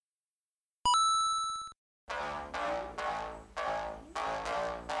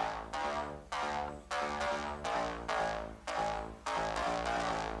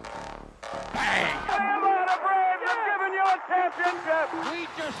We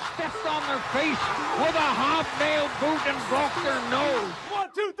just stepped on their face with a hobnail boot and broke their nose. 1,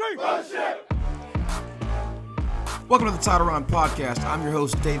 2, 3, run ship! Welcome to the Title Run Podcast. I'm your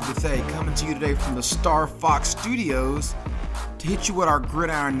host, Dave Bethay, coming to you today from the Star Fox Studios to hit you with our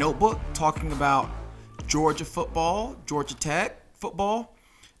Gridiron Notebook, talking about Georgia football, Georgia Tech football,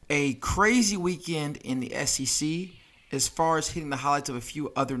 a crazy weekend in the SEC, as far as hitting the highlights of a few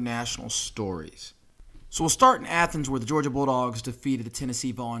other national stories. So we'll start in Athens, where the Georgia Bulldogs defeated the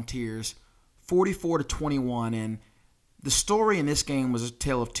Tennessee Volunteers 44-21, and the story in this game was a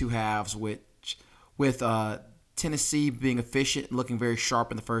tale of two halves, with Tennessee being efficient and looking very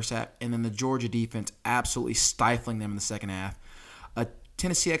sharp in the first half, and then the Georgia defense absolutely stifling them in the second half.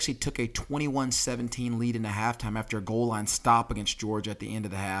 Tennessee actually took a 21-17 lead into halftime after a goal line stop against Georgia at the end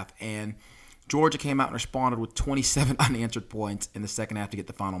of the half, and Georgia came out and responded with 27 unanswered points in the second half to get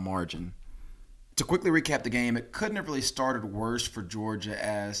the final margin. To quickly recap the game, it couldn't have really started worse for Georgia,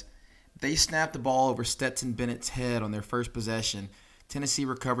 as they snapped the ball over Stetson Bennett's head on their first possession. Tennessee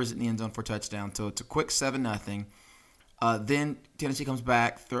recovers it in the end zone for a touchdown, so it's a quick 7-0. Then Tennessee comes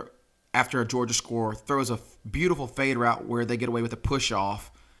back after a Georgia score, throws a beautiful fade route where they get away with a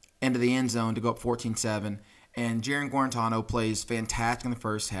push-off into the end zone to go up 14-7. And Jarron Guarantano plays fantastic in the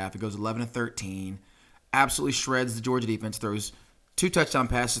first half. It goes 11-13, absolutely shreds the Georgia defense, throws 2 touchdown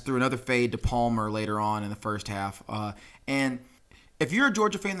passes, threw another fade to Palmer later on in the first half. And if you're a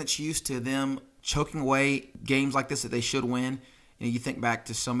Georgia fan that's used to them choking away games like this that they should win, you think back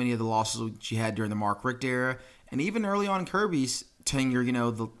to so many of the losses she had during the Mark Richt era, and even early on in Kirby's tenure,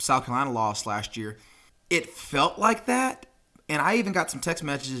 the South Carolina loss last year, it felt like that. And I even got some text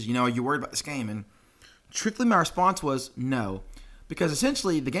messages, are you worried about this game? And truthfully, my response was no, because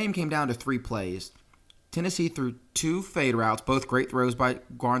essentially the game came down to 3 plays. Tennessee threw 2 fade routes, both great throws by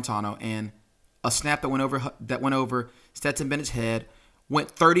Guarantano, and a snap that went over Stetson Bennett's head, went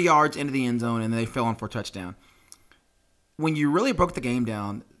 30 yards into the end zone, and they fell on for a touchdown. When you really broke the game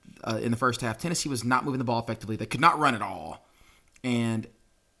down in the first half, Tennessee was not moving the ball effectively. They could not run at all. And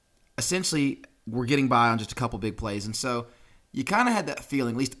essentially, we're getting by on just a couple big plays. And so you kind of had that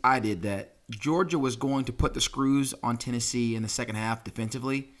feeling, at least I did, that Georgia was going to put the screws on Tennessee in the second half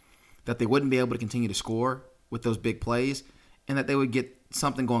defensively, that they wouldn't be able to continue to score with those big plays, and that they would get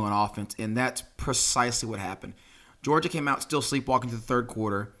something going on offense. And that's precisely what happened. Georgia came out still sleepwalking to the third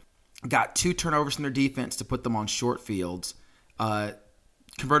quarter, got 2 turnovers from their defense to put them on short fields,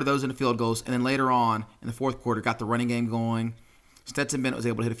 converted those into field goals, and then later on in the fourth quarter got the running game going. Stetson Bennett was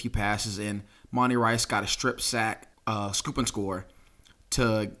able to hit a few passes, and Monty Rice got a strip sack, scoop and score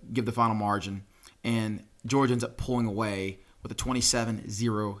to give the final margin. And Georgia ends up pulling away with a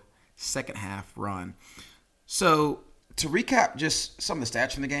 27-0 second half run. So to recap just some of the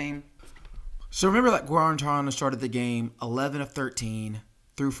stats from the game. So remember that Guarantano started the game 11 of 13,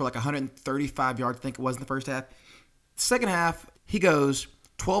 threw for like 135 yards, I think it was, in the first half. Second half, he goes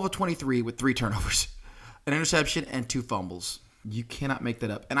 12 of 23 with 3 turnovers, an interception, and 2 fumbles. You cannot make that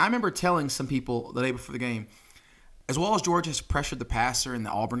up. And I remember telling some people the day before the game, as well as Georgia has pressured the passer in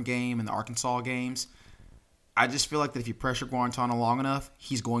the Auburn game and the Arkansas games, I just feel like that if you pressure Guarantano long enough,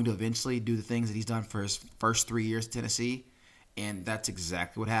 he's going to eventually do the things that he's done for his first 3 years at Tennessee, and that's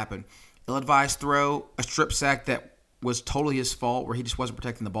exactly what happened. Ill-advised throw, a strip sack that was totally his fault, where he just wasn't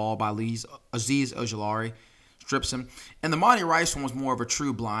protecting the ball by Azeez Ojulari, strips him. And the Monty Rice one was more of a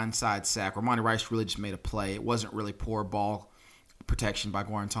true blindside sack, where Monty Rice really just made a play. It wasn't really poor ball protection by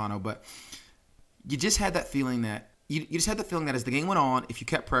Guarantano, but you just had that feeling that as the game went on, if you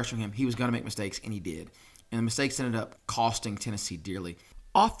kept pressuring him, he was going to make mistakes, and he did. And the mistakes ended up costing Tennessee dearly.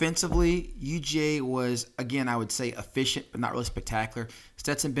 Offensively, UGA was, again, I would say efficient, but not really spectacular.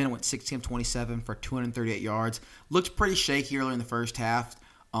 Stetson Bennett went 16 of 27 for 238 yards. Looked pretty shaky earlier in the first half.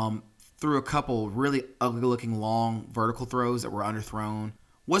 Threw a couple really ugly-looking long vertical throws that were underthrown.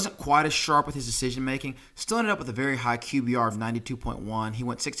 Wasn't quite as sharp with his decision-making. Still ended up with a very high QBR of 92.1. He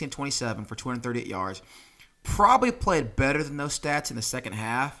went 16 of 27 for 238 yards. Probably played better than those stats in the second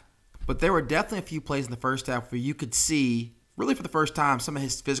half, but there were definitely a few plays in the first half where you could see, really for the first time, some of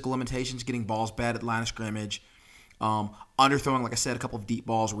his physical limitations, getting balls bad at the line of scrimmage, underthrowing, like I said, a couple of deep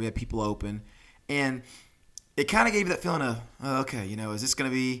balls where we had people open. And it kind of gave you that feeling of, okay, is this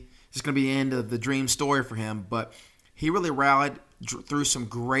going to be the end of the dream story for him? But he really rallied, threw some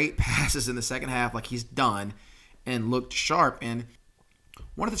great passes in the second half like he's done, and looked sharp. And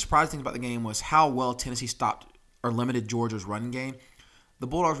one of the surprising things about the game was how well Tennessee stopped or limited Georgia's running game. The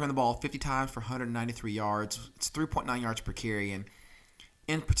Bulldogs ran the ball 50 times for 193 yards. It's 3.9 yards per carry. And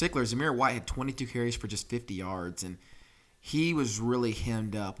in particular, Zamir White had 22 carries for just 50 yards. And he was really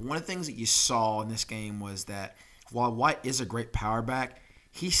hemmed up. One of the things that you saw in this game was that while White is a great power back,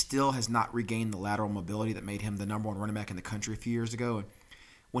 he still has not regained the lateral mobility that made him the number one running back in the country a few years ago. And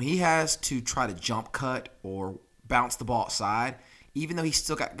when he has to try to jump cut or bounce the ball outside, even though he's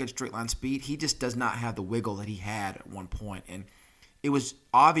still got good straight line speed, he just does not have the wiggle that he had at one point. And it was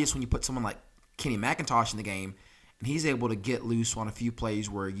obvious when you put someone like Kenny McIntosh in the game, and he's able to get loose on a few plays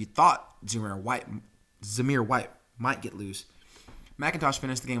where you thought Zamir White might get loose. McIntosh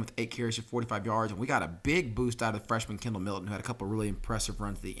finished the game with 8 carries for 45 yards, and we got a big boost out of the freshman Kendall Milton, who had a couple of really impressive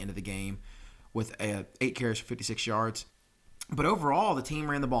runs at the end of the game with 8 carries for 56 yards. But overall, the team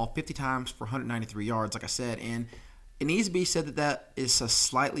ran the ball 50 times for 193 yards, like I said, and it needs to be said that is a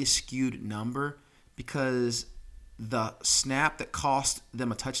slightly skewed number because the snap that cost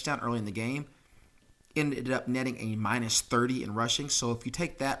them a touchdown early in the game ended up netting a minus 30 in rushing. So if you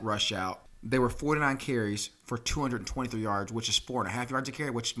take that rush out, they were 49 carries for 223 yards, which is 4.5 yards a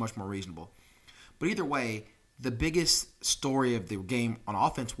carry, which is much more reasonable. But either way, the biggest story of the game on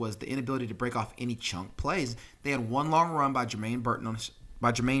offense was the inability to break off any chunk plays. They had one long run by Jermaine Burton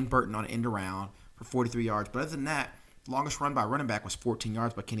on an end around for 43 yards. But other than that, the longest run by running back was 14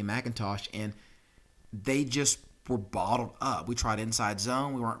 yards by Kenny McIntosh, and they just were bottled up. We tried inside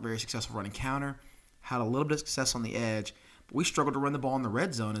zone. We weren't very successful running counter. Had a little bit of success on the edge, but we struggled to run the ball in the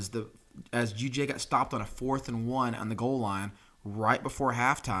red zone as UJ got stopped on a 4th and 1 on the goal line right before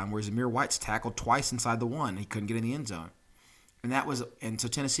halftime, where Zamir White's tackled twice inside the 1. He couldn't get in the end zone. And so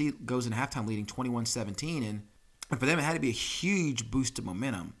Tennessee goes in halftime leading 21-17, and for them it had to be a huge boost of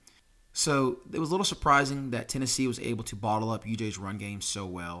momentum. So it was a little surprising that Tennessee was able to bottle up UJ's run game so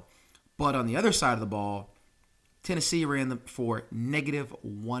well. But on the other side of the ball, Tennessee ran them for negative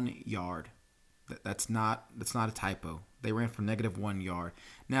 1 yard. That's not a typo. They ran for negative 1 yard.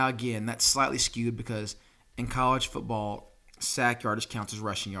 Now, again, that's slightly skewed because in college football, sack yardage counts as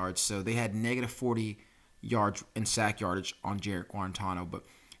rushing yards. So they had negative 40 yards in sack yardage on Jarrett Guarantano. But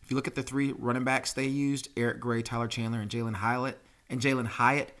if you look at the 3 running backs they used, Eric Gray, Tyler Chandler, and Jalen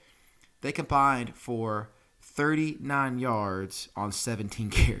Hyatt, they combined for 39 yards on 17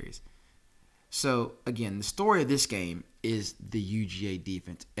 carries. So, again, the story of this game is the UGA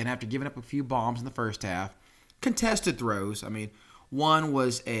defense. And after giving up a few bombs in the first half, contested throws. I mean, one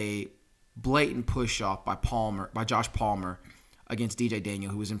was a blatant push-off by Josh Palmer against DJ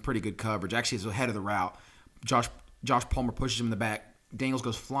Daniel, who was in pretty good coverage. Actually, he was ahead of the route. Josh Palmer pushes him in the back. Daniels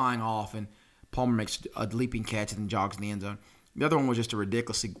goes flying off, and Palmer makes a leaping catch and then jogs in the end zone. The other one was just a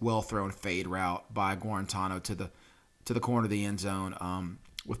ridiculously well-thrown fade route by Guarantano to the corner of the end zone,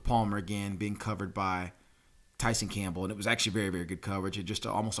 with Palmer again being covered by Tyson Campbell. And it was actually very, very good coverage. It just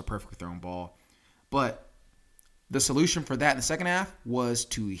almost a perfectly thrown ball. But the solution for that in the second half was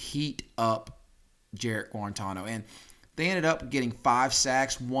to heat up Jarrett Guarantano. And they ended up getting 5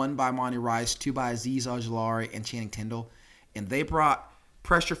 sacks, 1 by Monty Rice, 2 by Azeez Ojulari and Channing Tindall. And they brought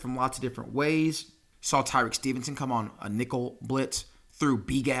pressure from lots of different ways. Saw Tyreek Stevenson come on a nickel blitz through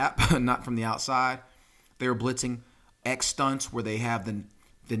B-gap, not from the outside. They were blitzing X stunts where they have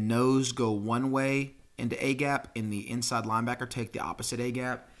the nose go one way into A-gap and the inside linebacker take the opposite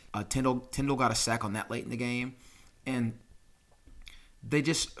A-gap. Tindall got a sack on that late in the game. And they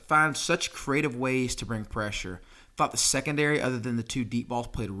just find such creative ways to bring pressure. Thought the secondary, other than the 2 deep balls,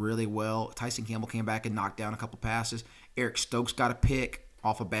 played really well. Tyson Campbell came back and knocked down a couple passes. Eric Stokes got a pick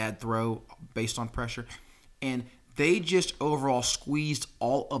off a bad throw based on pressure. And they just overall squeezed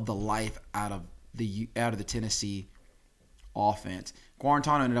all of the life out of the Tennessee offense.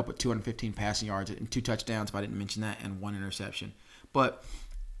 Guarantano ended up with 215 passing yards and 2 touchdowns, if I didn't mention that, and 1 interception. But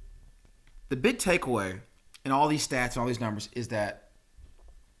the big takeaway in all these stats and all these numbers is that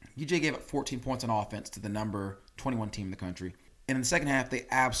UJ gave up 14 points on offense to the number 21 team in the country. And in the second half, they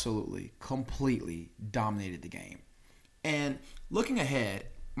absolutely, completely dominated the game. And looking ahead,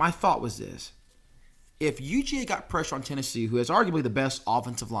 my thought was this. If UGA got pressure on Tennessee, who has arguably the best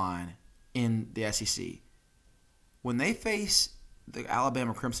offensive line in the SEC, when they face the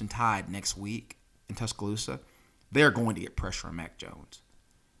Alabama Crimson Tide next week in Tuscaloosa, they're going to get pressure on Mac Jones.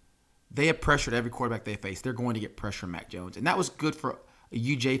 They have pressured every quarterback they face. They're going to get pressure on Mac Jones. And that was good for a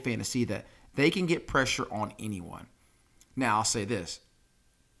UJ fan to see that they can get pressure on anyone. Now, I'll say this.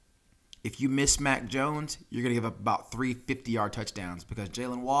 If you miss Mac Jones, you're going to give up about 3 50-yard touchdowns because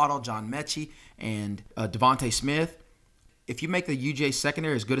Jalen Waddle, John Mechie, and Devontae Smith, if you make the UJ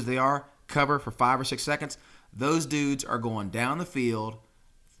secondary as good as they are, cover for 5 or 6 seconds, those dudes are going down the field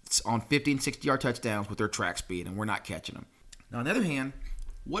on 50 and 60-yard touchdowns with their track speed, and we're not catching them. Now, on the other hand,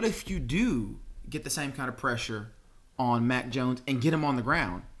 what if you do get the same kind of pressure on Mac Jones and get him on the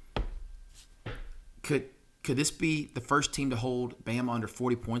ground? Could this be the first team to hold Bama under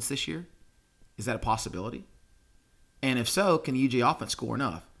 40 points this year? Is that a possibility? And if so, can the UJ offense score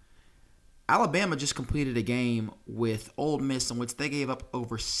enough? Alabama just completed a game with Ole Miss in which they gave up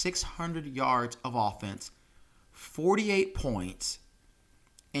over 600 yards of offense, 48 points,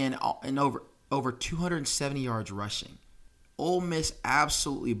 and over 270 yards rushing. Ole Miss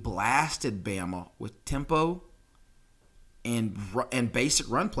absolutely blasted Bama with tempo and basic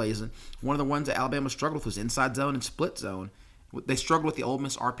run plays. And one of the ones that Alabama struggled with was inside zone and split zone. They struggled with the Ole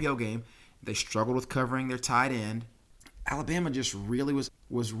Miss RPO game. They struggled with covering their tight end. Alabama just really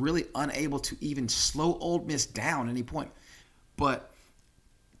was really unable to even slow Ole Miss down at any point. But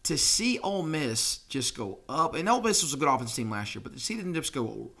to see Ole Miss just go up, and Ole Miss was a good offensive team last year, but to see them just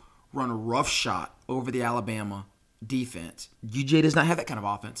go run a rough shot over the Alabama defense, UJ does not have that kind of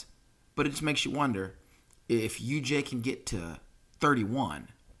offense. But it just makes you wonder if UJ can get to 31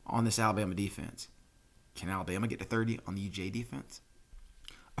 on this Alabama defense. Can Alabama get to 30 on the UJ defense?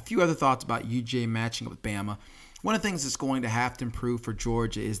 A few other thoughts about UJ matching up with Bama. One of the things that's going to have to improve for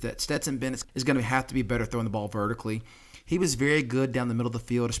Georgia is that Stetson Bennett is going to have to be better throwing the ball vertically. He was very good down the middle of the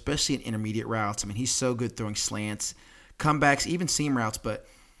field, especially in intermediate routes. I mean, he's so good throwing slants, comebacks, even seam routes, but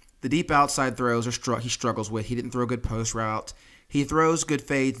the deep outside throws he struggles with. He didn't throw good post routes. He throws good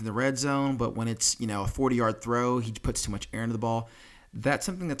fades in the red zone, but when it's a 40-yard throw, he puts too much air into the ball. That's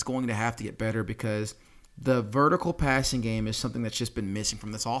something that's going to have to get better because the vertical passing game is something that's just been missing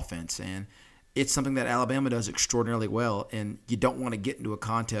from this offense, and it's something that Alabama does extraordinarily well, and you don't want to get into a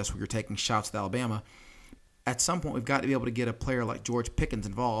contest where you're taking shots at Alabama. At some point, we've got to be able to get a player like George Pickens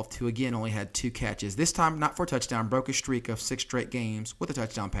involved, who, again, only had 2 catches. This time, not for a touchdown, broke his streak of 6 straight games with a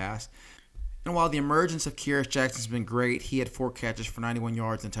touchdown pass. And while the emergence of Kearis Jackson's been great, he had 4 catches for 91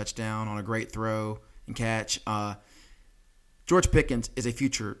 yards and a touchdown on a great throw and catch. George Pickens is a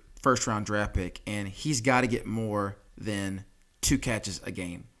future first-round draft pick, and he's got to get more than 2 catches a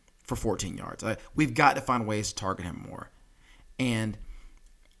game for 14 yards. We've got to find ways to target him more. And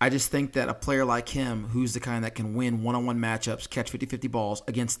I just think that a player like him, who's the kind that can win one-on-one matchups, catch 50-50 balls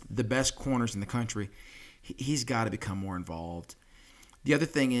against the best corners in the country, he's got to become more involved. The other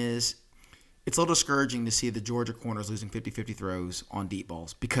thing is, it's a little discouraging to see the Georgia corners losing 50-50 throws on deep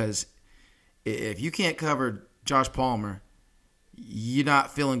balls because if you can't cover Josh Palmer, you're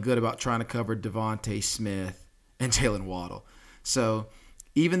not feeling good about trying to cover Devontae Smith and Jalen Waddle. So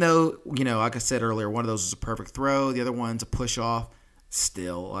even though, like I said earlier, one of those is a perfect throw, the other one's a push-off,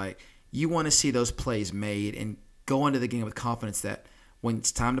 still, you want to see those plays made and go into the game with confidence that when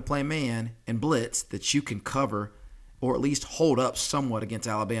it's time to play man and blitz, that you can cover or at least hold up somewhat against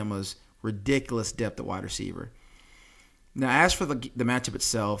Alabama's ridiculous depth at wide receiver. Now, as for the matchup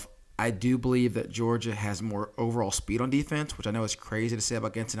itself, I do believe that Georgia has more overall speed on defense, which I know is crazy to say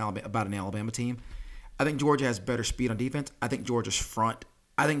about an Alabama team. I think Georgia has better speed on defense. I think Georgia's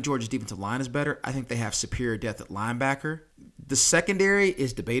defensive line is better. I think they have superior depth at linebacker. The secondary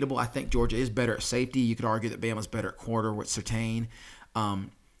is debatable. I think Georgia is better at safety. You could argue that Bama's better at corner with Surtain.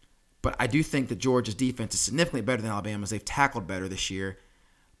 But I do think that Georgia's defense is significantly better than Alabama's. They've tackled better this year.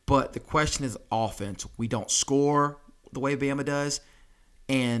 But the question is offense. We don't score the way Bama does,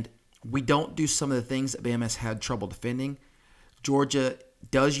 and we don't do some of the things that Bama has had trouble defending. Georgia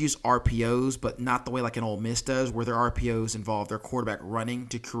does use RPOs, but not the way like an Ole Miss does, where their RPOs involve their quarterback running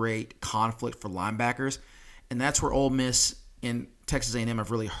to create conflict for linebackers. And that's where Ole Miss and Texas A&M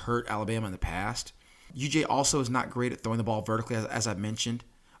have really hurt Alabama in the past. UJ also is not great at throwing the ball vertically, as I mentioned,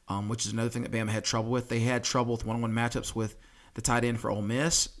 which is another thing that Bama had trouble with. They had trouble with one-on-one matchups with the tight end for Ole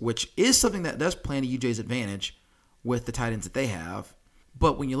Miss, which is something that does play into UJ's advantage with the tight ends that they have.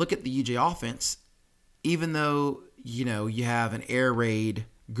 But when you look at the UJ offense, even though you have an air raid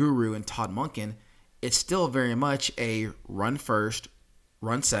guru in Todd Monken, it's still very much a run first,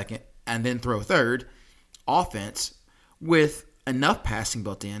 run second, and then throw third offense with enough passing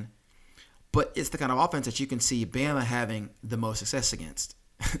built in. But it's the kind of offense that you can see Bama having the most success against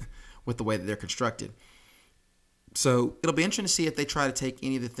with the way that they're constructed. So it'll be interesting to see if they try to take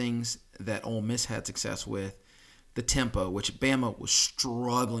any of the things that Ole Miss had success with. The tempo, which Bama was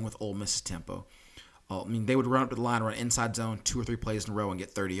struggling with Ole Miss's tempo. They would run up to the line, run inside zone 2 or 3 plays in a row and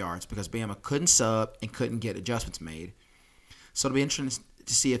get 30 yards because Bama couldn't sub and couldn't get adjustments made. So it'll be interesting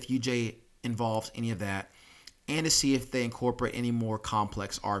to see if UJ involves any of that and to see if they incorporate any more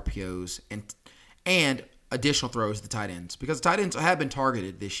complex RPOs and additional throws to the tight ends. Because the tight ends have been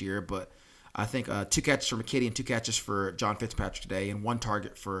targeted this year, but I think 2 catches for McKitty and 2 catches for John Fitzpatrick today and one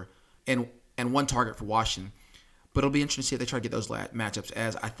target for Washington. But it'll be interesting to see if they try to get those matchups,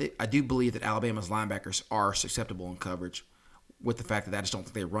 as I do believe that Alabama's linebackers are susceptible in coverage with the fact that I just don't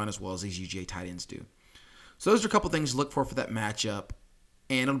think they run as well as these UGA tight ends do. So those are a couple things to look for that matchup.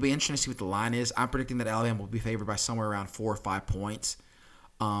 And it'll be interesting to see what the line is. I'm predicting that Alabama will be favored by somewhere around 4 or 5 points.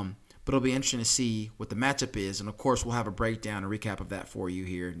 But it'll be interesting to see what the matchup is. And, of course, we'll have a breakdown and recap of that for you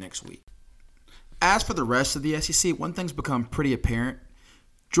here next week. As for the rest of the SEC, one thing's become pretty apparent.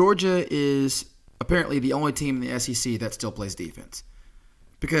 Georgia is apparently the only team in the SEC that still plays defense.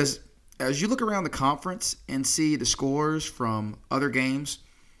 Because as you look around the conference and see the scores from other games,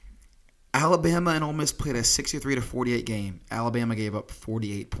 Alabama and Ole Miss played a 63-48 game. Alabama gave up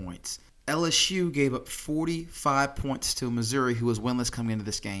 48 points. LSU gave up 45 points to Missouri, who was winless coming into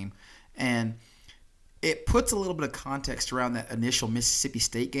this game. And it puts a little bit of context around that initial Mississippi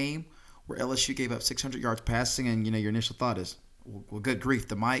State game where LSU gave up 600 yards passing, and your initial thought is, well, good grief,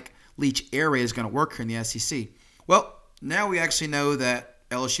 the Mike Leach air raid is going to work here in the SEC. Well, now we actually know that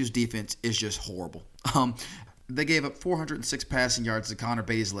LSU's defense is just horrible. They gave up 406 passing yards to Connor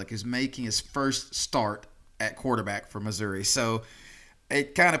Bazelak, who's making his first start at quarterback for Missouri. So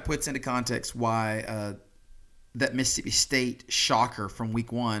it kind of puts into context why that Mississippi State shocker from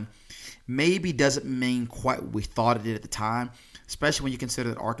week 1 maybe doesn't mean quite what we thought it did at the time, especially when you consider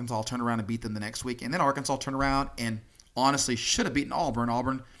that Arkansas turned around and beat them the next week. And then Arkansas turned around and honestly should have beaten Auburn.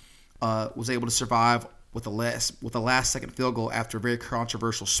 Auburn was able to survive with a last-second field goal after a very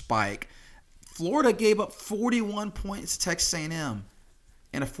controversial spike. Florida gave up 41 points to Texas A&M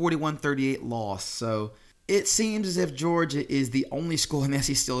in a 41-38 loss. So it seems as if Georgia is the only school in the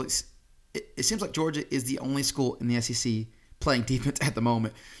SEC. It seems like Georgia is the only school in the SEC playing defense at the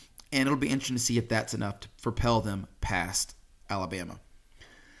moment. And it'll be interesting to see if that's enough to propel them past Alabama.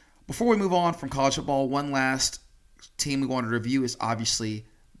 Before we move on from college football, one last team we want to review is obviously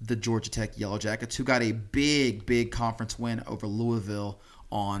the Georgia Tech Yellow Jackets, who got a big conference win over Louisville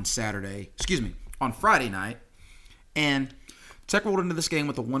on Friday night. And Tech rolled into this game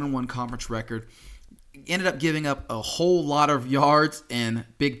with a 1-1 conference record. Ended up giving up a whole lot of yards and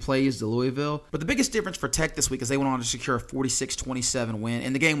big plays to Louisville. But the biggest difference for Tech this week is they went on to secure a 46-27 win.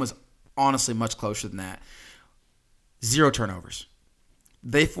 And the game was honestly much closer than that. 0 turnovers.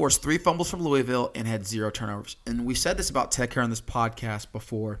 They forced 3 fumbles from Louisville and had 0 turnovers. And we said this about Tech here on this podcast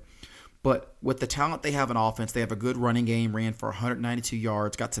before. But with the talent they have in offense, they have a good running game, ran for 192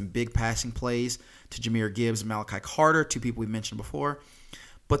 yards, got some big passing plays to Jahmyr Gibbs and Malachi Carter, 2 people we mentioned before.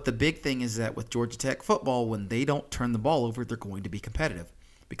 But the big thing is that with Georgia Tech football, when they don't turn the ball over, they're going to be competitive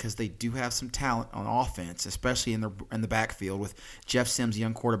because they do have some talent on offense, especially in the backfield with Jeff Sims,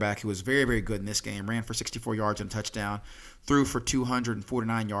 young quarterback, who was very, very good in this game, ran for 64 yards and a touchdown, threw for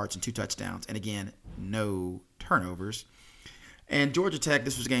 249 yards and 2 touchdowns, and again, no turnovers. And Georgia Tech,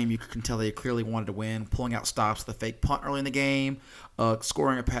 this was a game you can tell they clearly wanted to win, pulling out stops with a fake punt early in the game,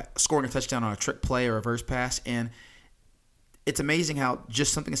 scoring a touchdown on a trick play or reverse pass. And it's amazing how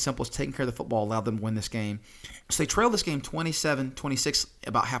just something as simple as taking care of the football allowed them to win this game. So they trailed this game 27-26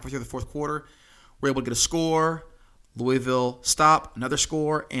 about halfway through the fourth quarter. Were able to get a score. Louisville stopped, another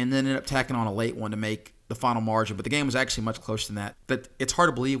score, and then ended up tacking on a late one to make the final margin. But the game was actually much closer than that. But it's hard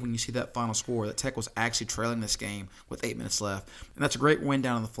to believe when you see that final score that Tech was actually trailing this game with 8 minutes left. And that's a great win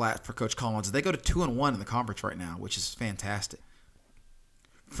down on the flat for Coach Collins. They go to 2-1 in the conference right now, which is fantastic.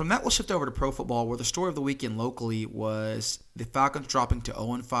 From that, we'll shift over to pro football, where the story of the weekend locally was the Falcons dropping to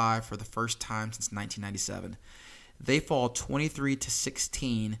 0-5 for the first time since 1997. They fall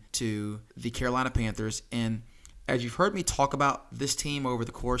 23-16 to the Carolina Panthers. And as you've heard me talk about this team over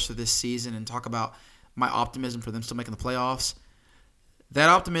the course of this season and talk about my optimism for them still making the playoffs, that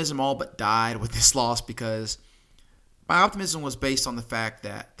optimism all but died with this loss because my optimism was based on the fact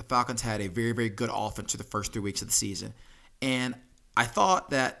that the Falcons had a very, very good offense for the first 3 weeks of the season. And I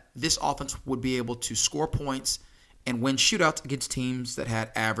thought that this offense would be able to score points and win shootouts against teams that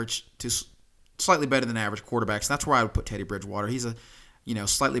had average to slightly better than average quarterbacks. And that's where I would put Teddy Bridgewater. He's a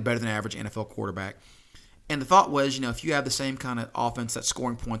slightly better than average NFL quarterback. And the thought was, if you have the same kind of offense that's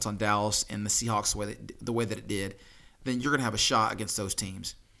scoring points on Dallas and the Seahawks the way that it did, then you're going to have a shot against those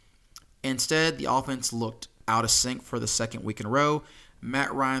teams. Instead, the offense looked out of sync for the second week in a row.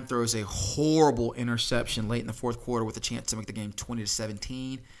 Matt Ryan throws a horrible interception late in the fourth quarter with a chance to make the game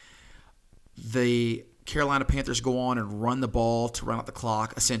 20-17. The Carolina Panthers go on and run the ball to run out the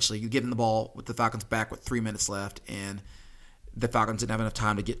clock. Essentially, you give them the ball with the Falcons back with 3 minutes left, and the Falcons didn't have enough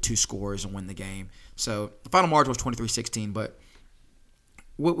time to get 2 scores and win the game. So the final margin was 23-16, but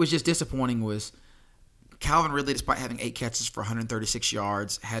what was just disappointing was Calvin Ridley, despite having 8 catches for 136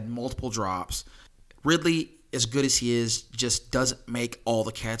 yards, had multiple drops. Ridley, as good as he is, just doesn't make all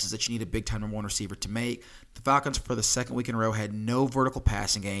the catches that you need a big-time number 1 receiver to make. The Falcons, for the second week in a row, had no vertical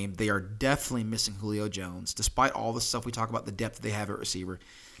passing game. They are definitely missing Julio Jones. Despite all the stuff we talk about, the depth that they have at receiver,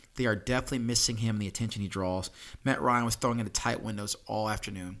 They are definitely missing him and the attention he draws. Matt Ryan was throwing into tight windows all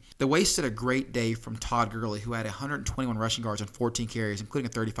afternoon. They wasted a great day from Todd Gurley, who had 121 rushing yards on 14 carries,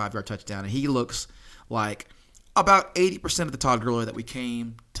 including a 35-yard touchdown. And he looks like about 80% of the Todd Gurley that we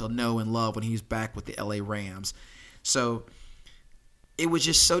came to know and love when he was back with the LA Rams. So it was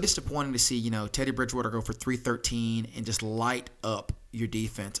just so disappointing to see, Teddy Bridgewater go for 313 and just light up your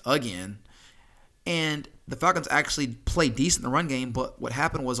defense again. And the Falcons actually played decent in the run game, but what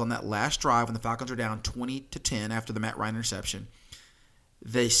happened was on that last drive when the Falcons were down 20-10 after the Matt Ryan interception,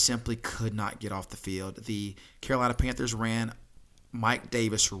 they simply could not get off the field. The Carolina Panthers ran Mike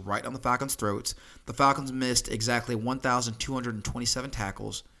Davis right on the Falcons' throats. The Falcons missed exactly 1,227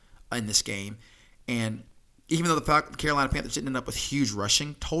 tackles in this game. And even though the Carolina Panthers didn't end up with huge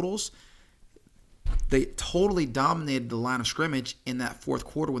rushing totals, they totally dominated the line of scrimmage in that fourth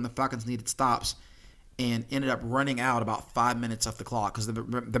quarter when the Falcons needed stops and ended up running out about 5 minutes off the clock because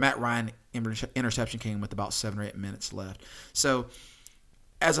the Matt Ryan interception came with about 7 or 8 minutes left. So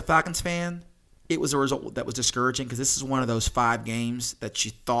as a Falcons fan, it was a result that was discouraging because this is one of those 5 games that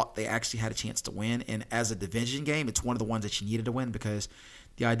you thought they actually had a chance to win. And as a division game, it's one of the ones that you needed to win because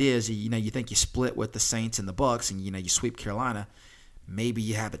the idea is, you think you split with the Saints and the Bucs and, you sweep Carolina. Maybe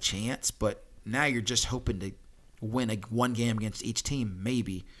you have a chance, but now you're just hoping to win one game against each team,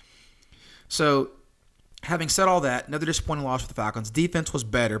 maybe. So having said all that, another disappointing loss for the Falcons. Defense was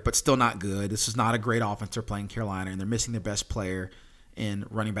better, but still not good. This is not a great offense they're playing Carolina, and they're missing their best player in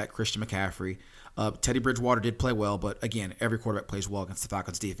running back Christian McCaffrey. Teddy Bridgewater did play well, but again, every quarterback plays well against the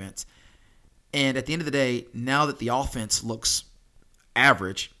Falcons defense. And at the end of the day, now that the offense looks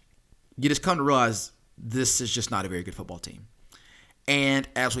average, you just come to realize this is just not a very good football team. And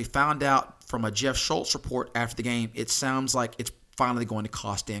as we found out from a Jeff Schultz report after the game, it sounds like it's finally going to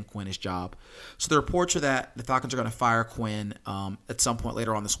cost Dan Quinn his job. So the reports are that the Falcons are going to fire Quinn at some point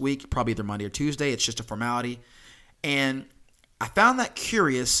later on this week, probably either Monday or Tuesday. It's just a formality. And I found that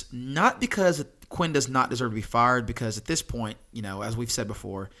curious, not because Quinn does not deserve to be fired, because at this point, as we've said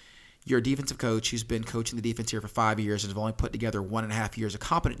before, you're a defensive coach who's been coaching the defense here for 5 years and has only put together 1.5 years of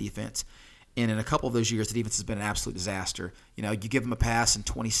competent defense. And in a couple of those years, the defense has been an absolute disaster. You give them a pass in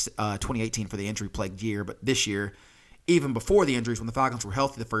 2018 for the injury-plagued year, but this year, even before the injuries, when the Falcons were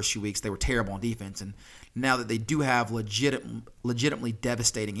healthy the first few weeks, they were terrible on defense. And now that they do have legitimately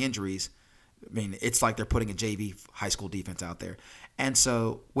devastating injuries, I mean, it's like they're putting a JV high school defense out there. And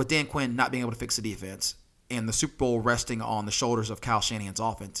so with Dan Quinn not being able to fix the defense and the Super Bowl resting on the shoulders of Kyle Shanahan's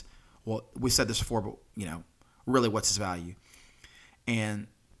offense, well, we said this before, but, really what's his value? And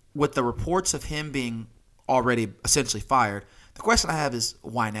with the reports of him being already essentially fired, the question I have is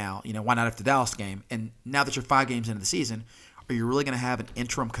why now? Why not after the Dallas game? And now that you're 5 games into the season, are you really going to have an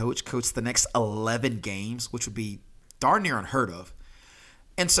interim coach the next 11 games, which would be darn near unheard of?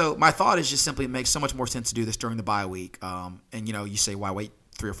 And so my thought is just simply it makes so much more sense to do this during the bye week. And, you say, why wait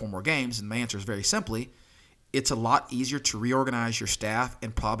 3 or 4 more games? And my answer is very simply, it's a lot easier to reorganize your staff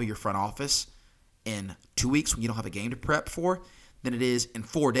and probably your front office in 2 weeks when you don't have a game to prep for than it is in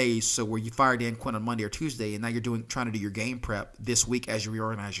 4 days. So where you fire Dan Quinn on Monday or Tuesday, and now you're trying to do your game prep this week as you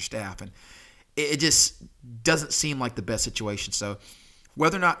reorganize your staff. And it just doesn't seem like the best situation. So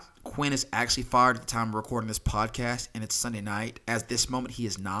whether or not Quinn is actually fired at the time of recording this podcast, and it's Sunday night, at this moment he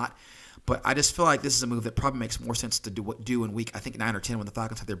is not. But I just feel like this is a move that probably makes more sense to do in week, I think, 9 or 10 when the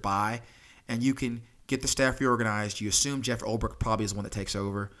Falcons have their bye. And you can get the staff reorganized. You assume Jeff Ulbrich probably is the one that takes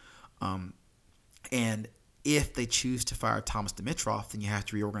over. And if they choose to fire Thomas Dimitroff, then you have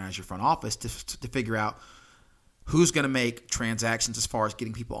to reorganize your front office to figure out who's going to make transactions as far as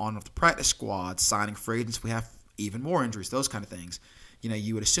getting people on off the practice squad, signing free agents if we have even more injuries, those kind of things.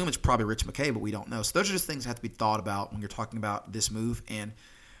 You would assume it's probably Rich McKay, but we don't know. So those are just things that have to be thought about when you're talking about this move. And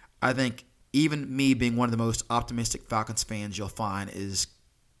I think even me being one of the most optimistic Falcons fans you'll find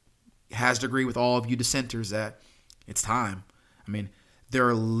has to agree with all of you dissenters that it's time. I mean, there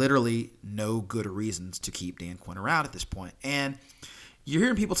are literally no good reasons to keep Dan Quinn around at this point. And you're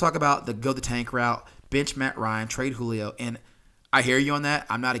hearing people talk about the go the tank route, bench Matt Ryan, trade Julio, and I hear you on that.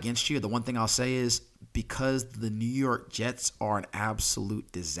 I'm not against you. The one thing I'll say is because the New York Jets are an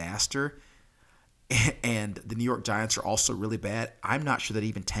absolute disaster and the New York Giants are also really bad, I'm not sure that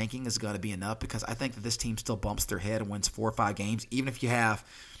even tanking is going to be enough because I think that this team still bumps their head and wins 4 or 5 games. Even if you have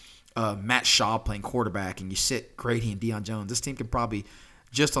Matt Shaw playing quarterback and you sit Grady and Deion Jones, this team can probably,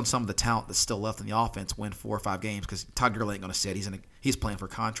 just on some of the talent that's still left in the offense, win 4 or 5 games because Todd Gurley ain't going to sit. He's playing for a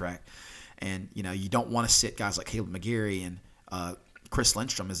contract. And, you don't want to sit guys like Caleb McGarry and Chris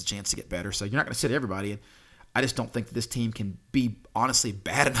Lindstrom as a chance to get better. So you're not going to sit everybody. And I just don't think that this team can be honestly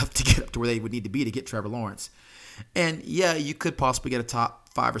bad enough to get up to where they would need to be to get Trevor Lawrence. And, yeah, you could possibly get a top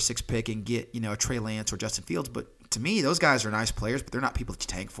 5 or 6 pick and get, a Trey Lance or Justin Fields. But to me, those guys are nice players, but they're not people that you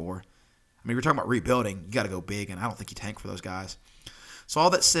tank for. I mean, we're talking about rebuilding. You got to go big, and I don't think you tank for those guys. So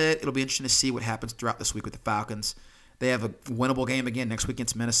all that said, it'll be interesting to see what happens throughout this week with the Falcons. They have a winnable game again next week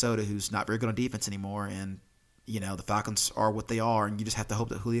against Minnesota, who's not very good on defense anymore. And, the Falcons are what they are, and you just have to hope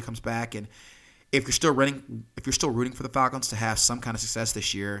that Julio comes back. And if you're still rooting for the Falcons to have some kind of success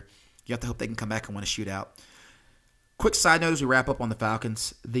this year, you have to hope they can come back and win a shootout. Quick side note as we wrap up on the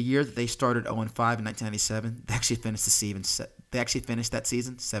Falcons: the year that they started 0-5 in 1997, they actually finished that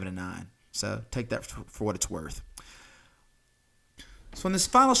season 7-9. So take that for what it's worth. So in this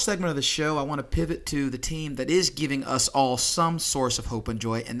final segment of the show, I want to pivot to the team that is giving us all some source of hope and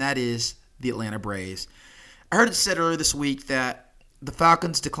joy, and that is the Atlanta Braves. I heard it said earlier this week that the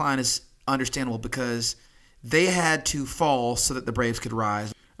Falcons' decline is understandable because they had to fall so that the Braves could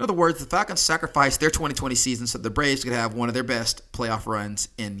rise. In other words, the Falcons sacrificed their 2020 season so the Braves could have one of their best playoff runs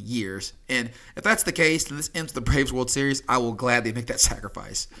in years. And if that's the case, then this ends the Braves World Series, I will gladly make that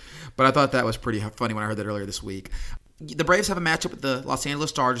sacrifice. But I thought that was pretty funny when I heard that earlier this week. The Braves have a matchup with the Los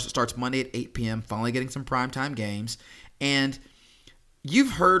Angeles Dodgers that starts Monday at 8 p.m., finally getting some primetime games. And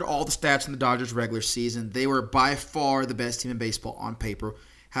you've heard all the stats in the Dodgers regular season. They were by far the best team in baseball on paper.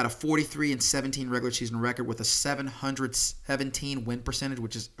 Had a 43-17 regular season record with a 717 win percentage, a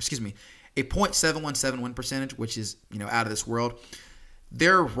 .717 win percentage, which is, out of this world.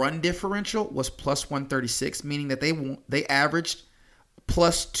 Their run differential was plus 136, meaning that they averaged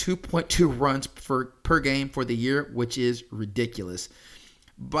plus 2.2 runs per game for the year, which is ridiculous.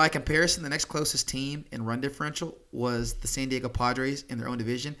 By comparison, the next closest team in run differential was the San Diego Padres in their own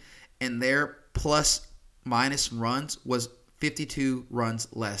division, and their plus-minus runs was 52 runs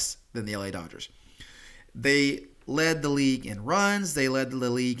less than the LA Dodgers. They led the league in runs. They led the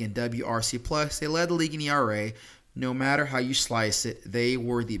league in WRC+. They led the league in ERA. No matter how you slice it, they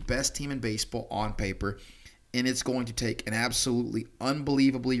were the best team in baseball on paper, and it's going to take an absolutely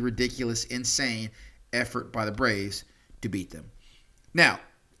unbelievably ridiculous, insane effort by the Braves to beat them. Now,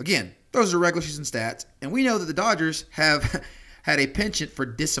 again, those are regular season stats, and we know that the Dodgers have had a penchant for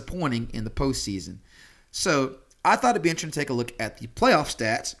disappointing in the postseason. So I thought it'd be interesting to take a look at the playoff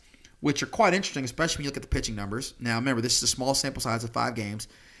stats, which are quite interesting, especially when you look at the pitching numbers. Now, remember, this is a small sample size of 5 games.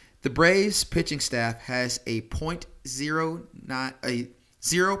 The Braves pitching staff has a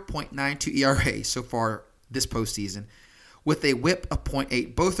 .0.92 ERA so far this postseason, with a whip of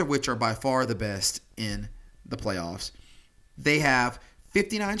 .8, both of which are by far the best in the playoffs. They have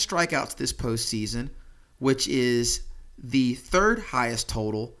 59 strikeouts this postseason, which is the third highest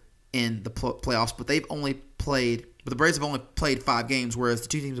total in the playoffs, but the Braves have only played 5 games, whereas the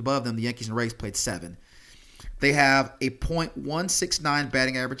 2 teams above them, the Yankees and Rays, played 7. They have a .169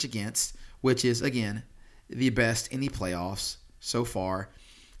 batting average against, which is, again, the best in the playoffs so far.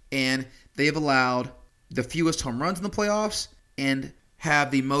 And they have allowed the fewest home runs in the playoffs and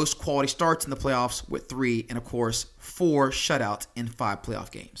have the most quality starts in the playoffs with 3 and, of course, 4 shutouts in 5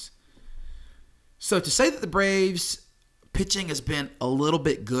 playoff games. So to say that the Braves pitching has been a little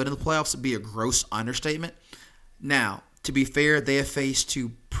bit good in the playoffs would be a gross understatement. Now, to be fair, they have faced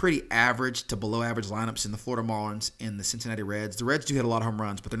 2 pretty average to below average lineups in the Florida Marlins and the Cincinnati Reds. The Reds do hit a lot of home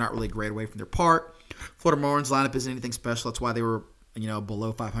runs, but they're not really great away from their park. Florida Marlins lineup isn't anything special. That's why they were,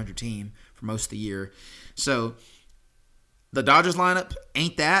 below 500 team for most of the year. So the Dodgers lineup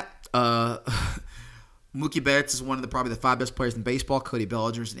ain't that. Mookie Betts is one of probably the 5 best players in baseball. Cody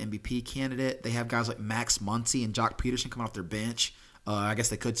Bellinger is an MVP candidate. They have guys like Max Muncy and Jock Peterson coming off their bench. I guess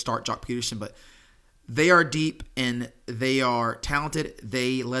they could start Jock Peterson, but they are deep and they are talented.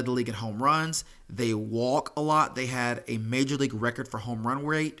 They led the league in home runs. They walk a lot. They had a major league record for home run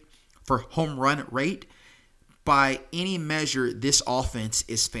rate. By any measure, this offense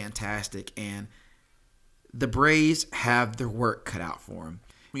is fantastic, and the Braves have their work cut out for them.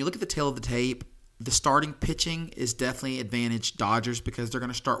 When you look at the tail of the tape, the starting pitching is definitely advantage Dodgers because they're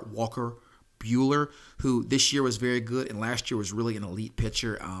going to start Walker Buehler, who this year was very good and last year was really an elite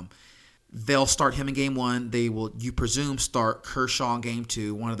pitcher. They'll start him in Game 1. They will, you presume, start Kershaw in Game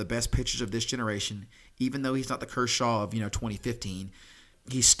 2, one of the best pitchers of this generation. Even though he's not the Kershaw of 2015,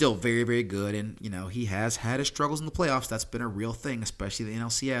 he's still very, very good. And he has had his struggles in the playoffs. That's been a real thing, especially the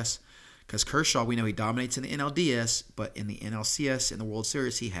NLCS. Because Kershaw, we know he dominates in the NLDS, but in the NLCS, in the World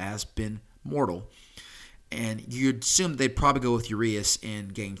Series, he has been mortal. And you'd assume they'd probably go with Urias in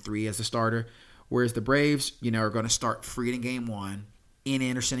Game 3 as a starter, whereas the Braves, are going to start Fried in Game 1, Ian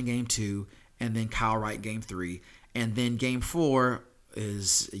Anderson in Game 2, and then Kyle Wright in Game 3. And then Game 4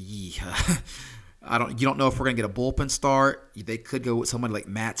 is, You don't know if we're going to get a bullpen start. They could go with somebody like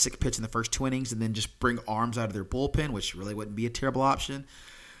Matzik pitching the first 2 innings and then just bring arms out of their bullpen, which really wouldn't be a terrible option.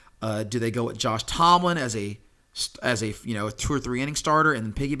 Do they go with Josh Tomlin as a 2 or 3 inning starter and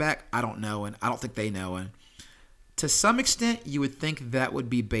then piggyback? I don't know, and I don't think they know. And to some extent, you would think that would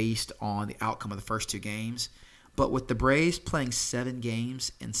be based on the outcome of the first 2 games. But with the Braves playing 7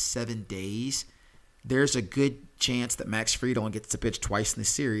 games in 7 days, there's a good chance that Max Fried only gets to pitch twice in the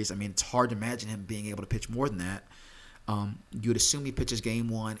series. I mean, it's hard to imagine him being able to pitch more than that. You would assume he pitches game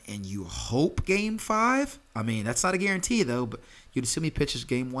 1 and you hope game 5. I mean, that's not a guarantee, though, but you'd assume he pitches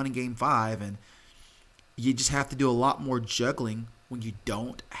game 1 and game 5, and you just have to do a lot more juggling when you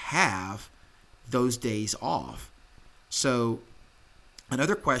don't have those days off. So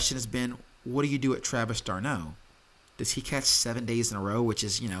another question has been, what do you do at Travis d'Arnaud? Does he catch 7 days in a row, which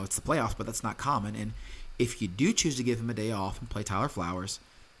is, it's the playoffs, but that's not common. And if you do choose to give him a day off and play Tyler Flowers,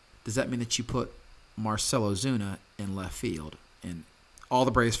 does that mean that you put Marcell Ozuna in left field? And all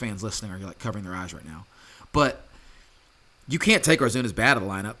the Braves fans listening are like covering their eyes right now. But you can't take Ozuna's bat out of the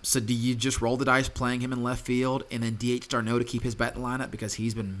lineup. So do you just roll the dice playing him in left field and then DH d'Arnaud to keep his bat in the lineup because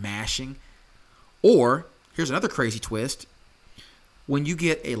he's been mashing? Or, here's another crazy twist. When you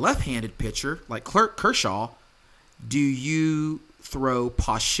get a left-handed pitcher like Kershaw, do you throw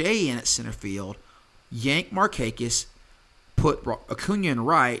Pache in at center field, yank Markakis, put Acuna in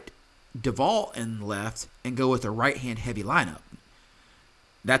right, Duvall in left, and go with a right-hand heavy lineup?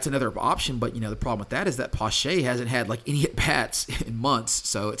 That's another option, but the problem with that is that Pache hasn't had like any at-bats in months,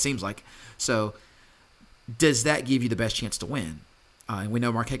 so it seems like. So does that give you the best chance to win? And we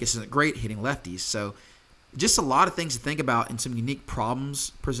know Markakis isn't great hitting lefties, so just a lot of things to think about and some unique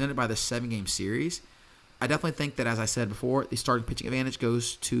problems presented by this 7-game series. I definitely think that, as I said before, the starting pitching advantage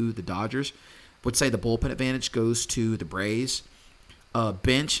goes to the Dodgers. Would say the bullpen advantage goes to the Braves.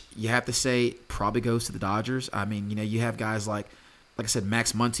 Bench, you have to say, probably goes to the Dodgers. I mean, you have guys like I said,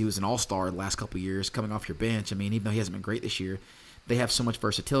 Max Muncy was an all-star the last couple of years coming off your bench. I mean, even though he hasn't been great this year, they have so much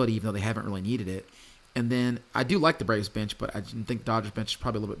versatility, even though they haven't really needed it. And then I do like the Braves bench, but I think the Dodgers bench is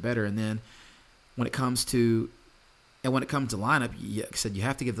probably a little bit better. And then when it comes to lineup, like I said, you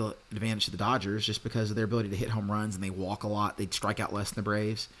have to give the advantage to the Dodgers just because of their ability to hit home runs, and they walk a lot. They strike out less than the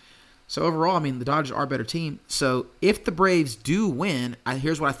Braves. So overall, I mean, the Dodgers are a better team. So if the Braves do win,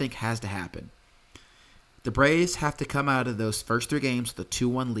 here's what I think has to happen. The Braves have to come out of those first 3 games with a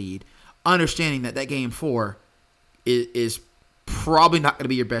 2-1 lead, understanding that game 4 is probably not going to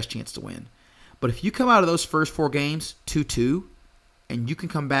be your best chance to win. But if you come out of those first 4 games 2-2, and you can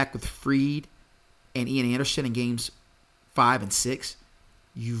come back with Fried and Ian Anderson in games 5 and 6,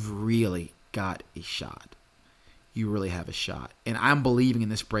 you've really got a shot. You really have a shot. And I'm believing in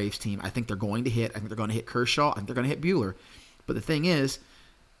this Braves team. I think they're going to hit. I think they're going to hit Kershaw. I think they're going to hit Buehler. But the thing is,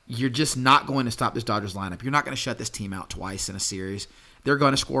 you're just not going to stop this Dodgers lineup. You're not going to shut this team out twice in a series. They're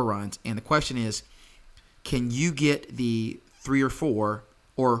going to score runs. And the question is, can you get the 3 or 4,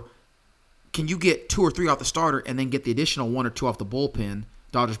 or can you get 2 or 3 off the starter and then get the additional 1 or 2 off the bullpen,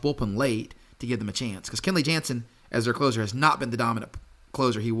 Dodgers bullpen late, to give them a chance? Because Kenley Jansen, as their closer, has not been the dominant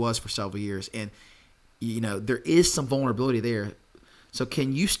closer he was for several years. And, there is some vulnerability there. So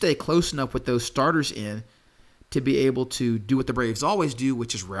can you stay close enough with those starters in to be able to do what the Braves always do,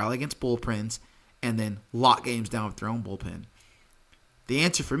 which is rally against bullpens and then lock games down with their own bullpen? The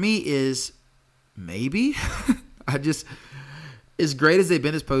answer for me is maybe. As great as they've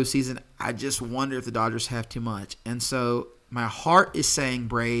been this postseason, I just wonder if the Dodgers have too much. And so my heart is saying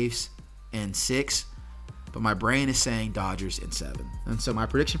Braves in 6, but my brain is saying Dodgers in 7. And so my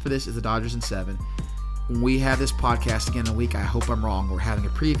prediction for this is the Dodgers in 7. When we have this podcast again in a week, I hope I'm wrong. We're having a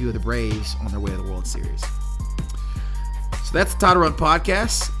preview of the Braves on their way to the World Series. So that's the Title Run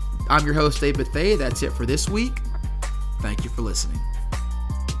Podcast. I'm your host, Dave Bethea. That's it for this week. Thank you for listening.